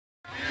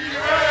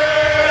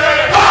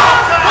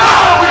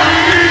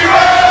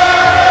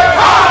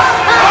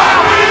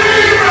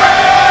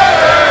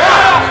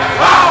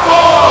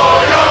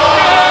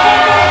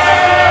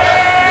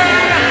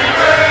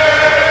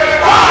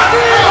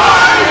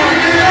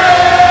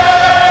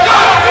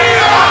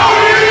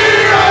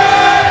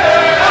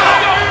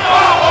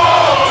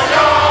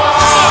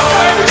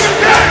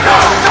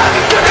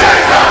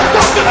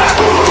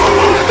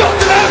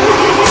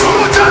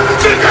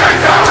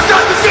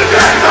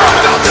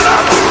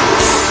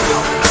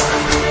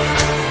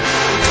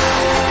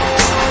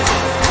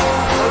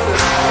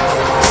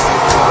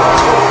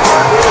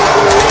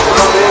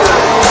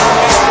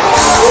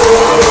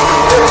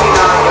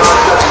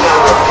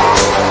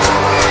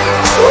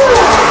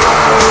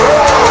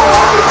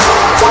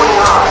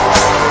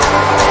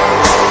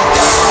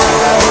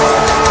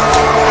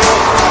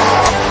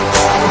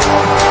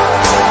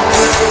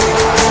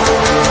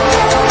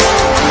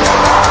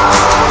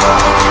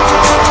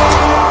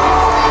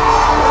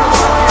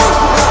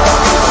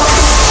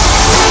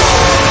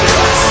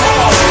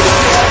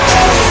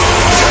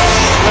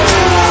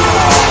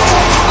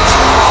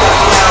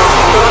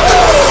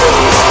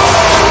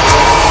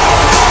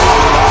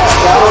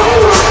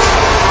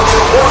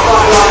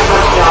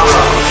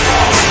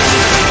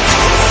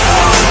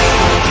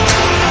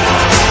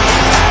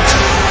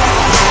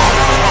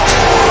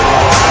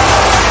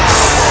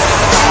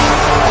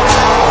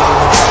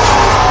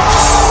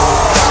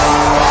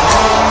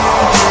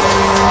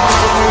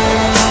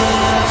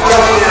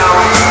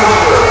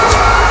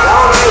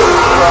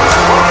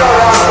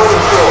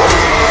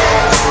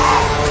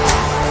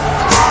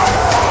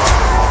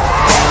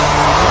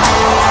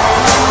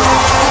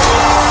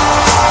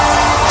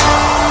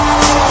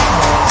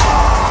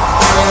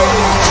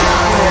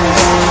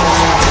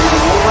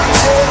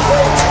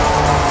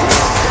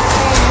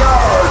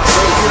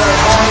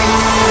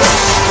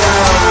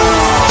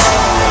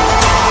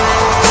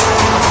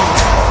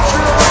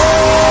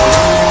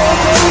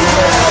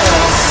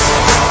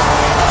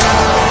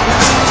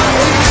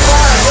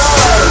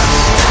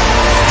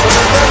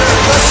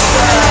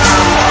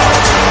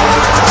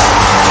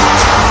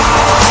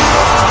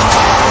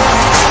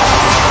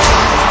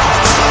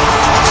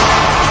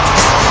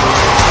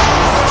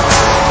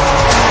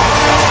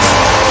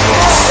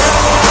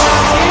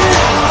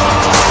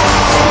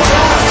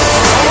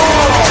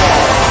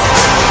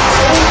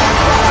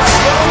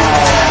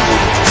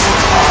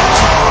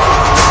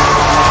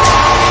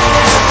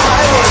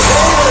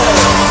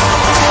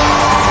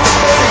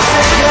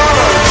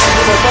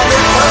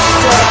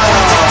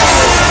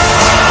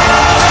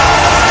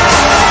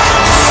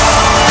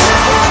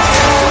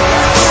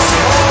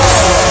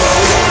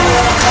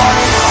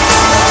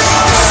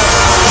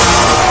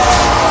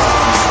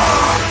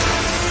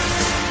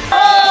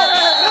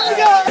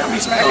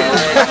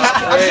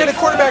the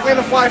quarterback made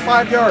him fly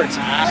 5 yards.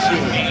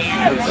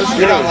 Let's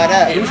get on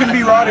that. Who's going to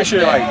be raw this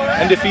year, like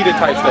undefeated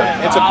type stuff?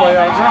 Into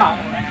playoffs?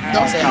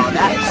 Don't say all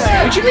that.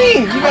 What you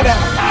mean? You got to...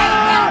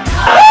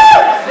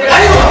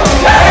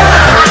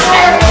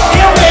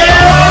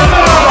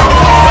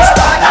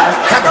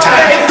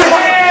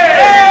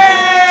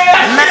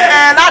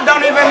 Man, I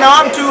don't even know.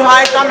 I'm too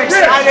hyped. I'm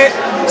excited.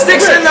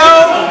 6-0.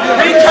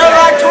 We turned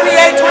like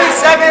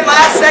 28-27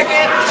 last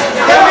second.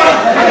 You know what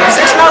I mean?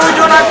 6-0. We're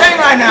doing our thing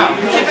right now.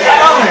 We're keeping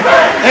it rolling.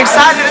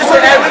 Excited.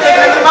 We're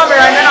living in the moment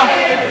right now.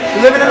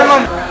 We're living in the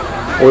moment.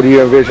 What do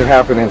you envision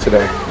happening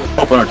today?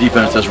 Hoping our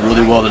defense does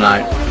really well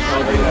tonight.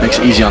 Makes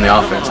it easy on the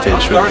offense, to tell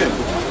you the truth.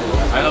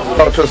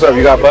 Coach, what's up?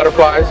 You got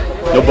butterflies?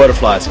 No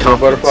butterflies.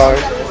 Confidence.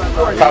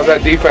 Butterflies? How's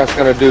that defense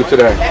going to do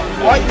today?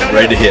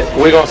 Ready to hit.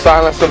 We going to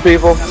silence some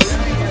people?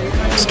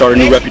 Start a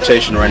new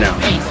reputation right now.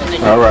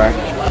 All right.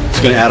 It's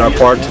going to add our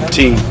part to the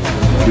team.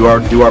 Do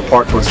our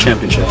part towards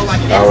championships.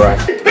 All right.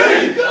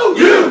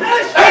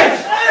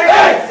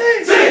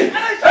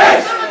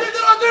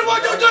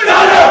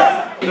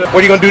 What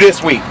are you going to do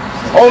this week?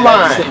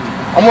 O-line.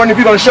 I'm wondering if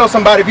you're going to show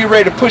somebody if you're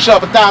ready to push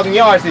up 1,000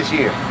 yards this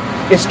year.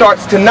 It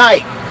starts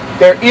tonight.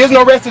 There is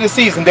no rest of the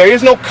season. There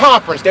is no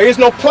conference. There is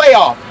no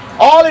playoff.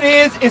 All it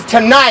is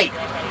tonight.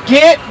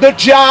 Get the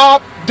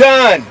job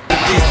done.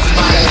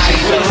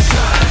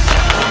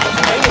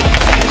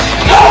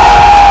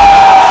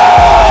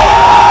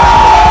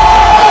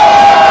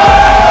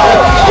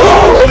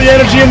 Feel the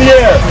energy in the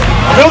air.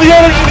 Feel the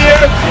energy in the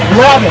air.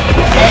 Grab it.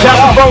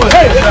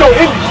 Hey, let's go.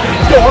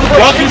 Let's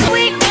go.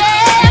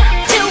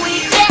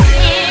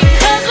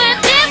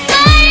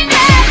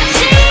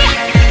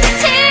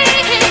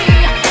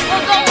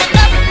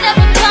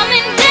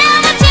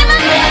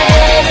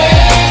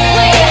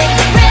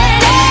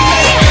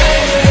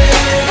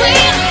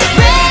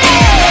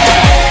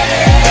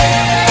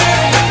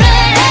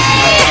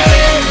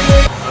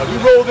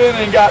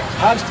 And got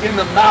punched in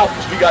the mouth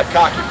because we got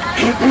cocky.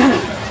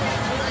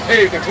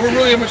 Hey, if we're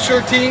really a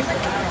mature team,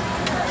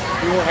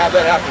 we won't have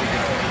that happen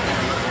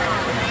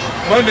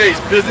again. Monday's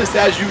business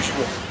as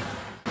usual.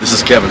 This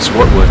is Kevin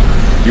Swartwood.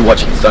 You're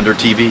watching Thunder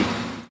TV.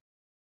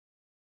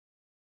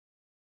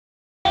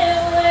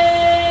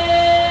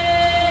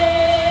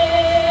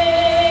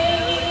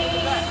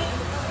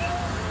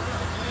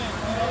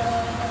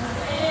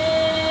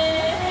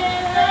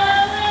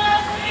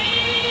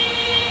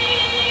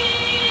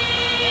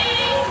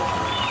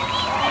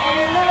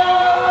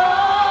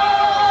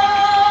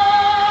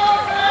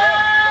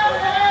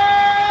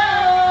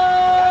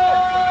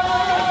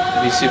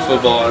 BC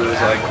football, there's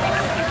like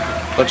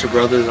a bunch of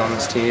brothers on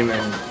this team,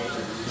 and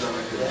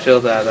I feel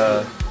that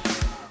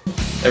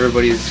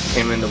everybody's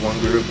came into one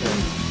group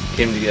and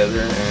came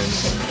together, and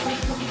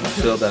I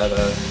feel that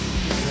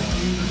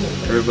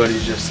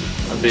everybody's just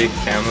a big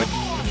family.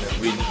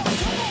 We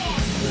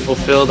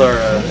fulfilled our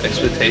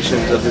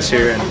expectations of this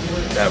year, and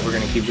that we're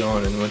going to keep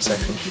going and win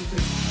section.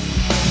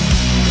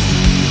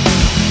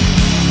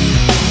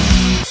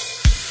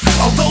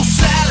 On those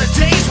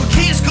Saturdays when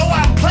kids go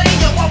out and play,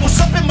 yo, I was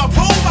up in my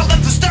room, I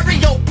let the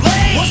stereo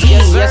play.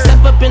 Yeah,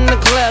 step up in the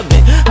club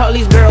and all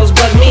these girls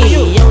but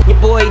me. Your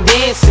boy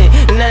dancing,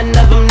 none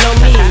of them know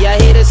me. I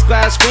hear the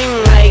squad screaming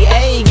like,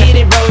 hey, get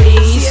it,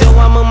 Brody. So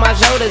I'm on my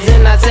shoulders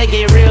and I take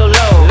it real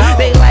low.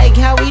 They like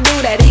how we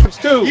do that.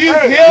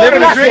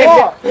 Living a dream.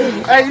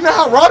 Hey, you know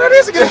how raw that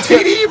is to get a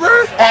TD,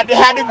 bro? Had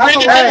to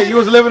bring it. Hey, you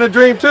was living a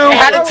dream too?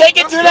 Had to take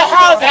it to the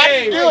house.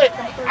 Had to do it.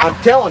 I'm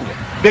telling you,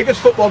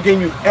 biggest football game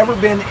you've ever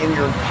been in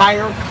your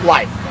entire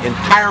life.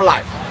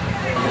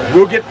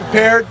 We'll get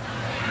prepared.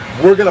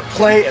 We're going to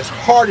play as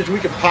hard as we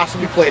can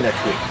possibly play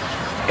next week.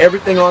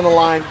 Everything on the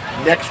line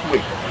next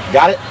week.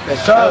 Got it?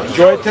 Yes, sir.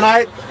 Enjoy it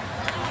tonight.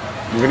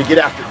 We're going to get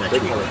after it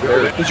next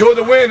week. Enjoy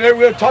the win.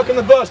 We're talking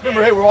the bus.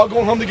 Remember, hey, we're all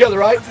going home together,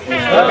 right?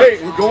 Yeah.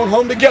 Hey, we're going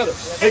home together.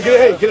 Hey,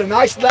 get a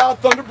nice loud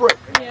thunder break.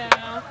 Yeah.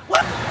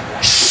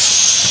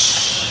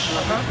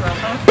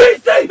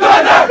 BC!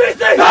 Thunder!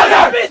 BC!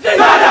 Thunder! BC!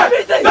 Thunder!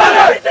 BC!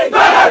 Thunder!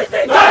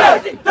 BC!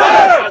 Thunder! BC!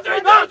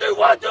 Thunder! 1, 2, 3,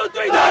 1, 2,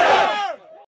 3, Thunder!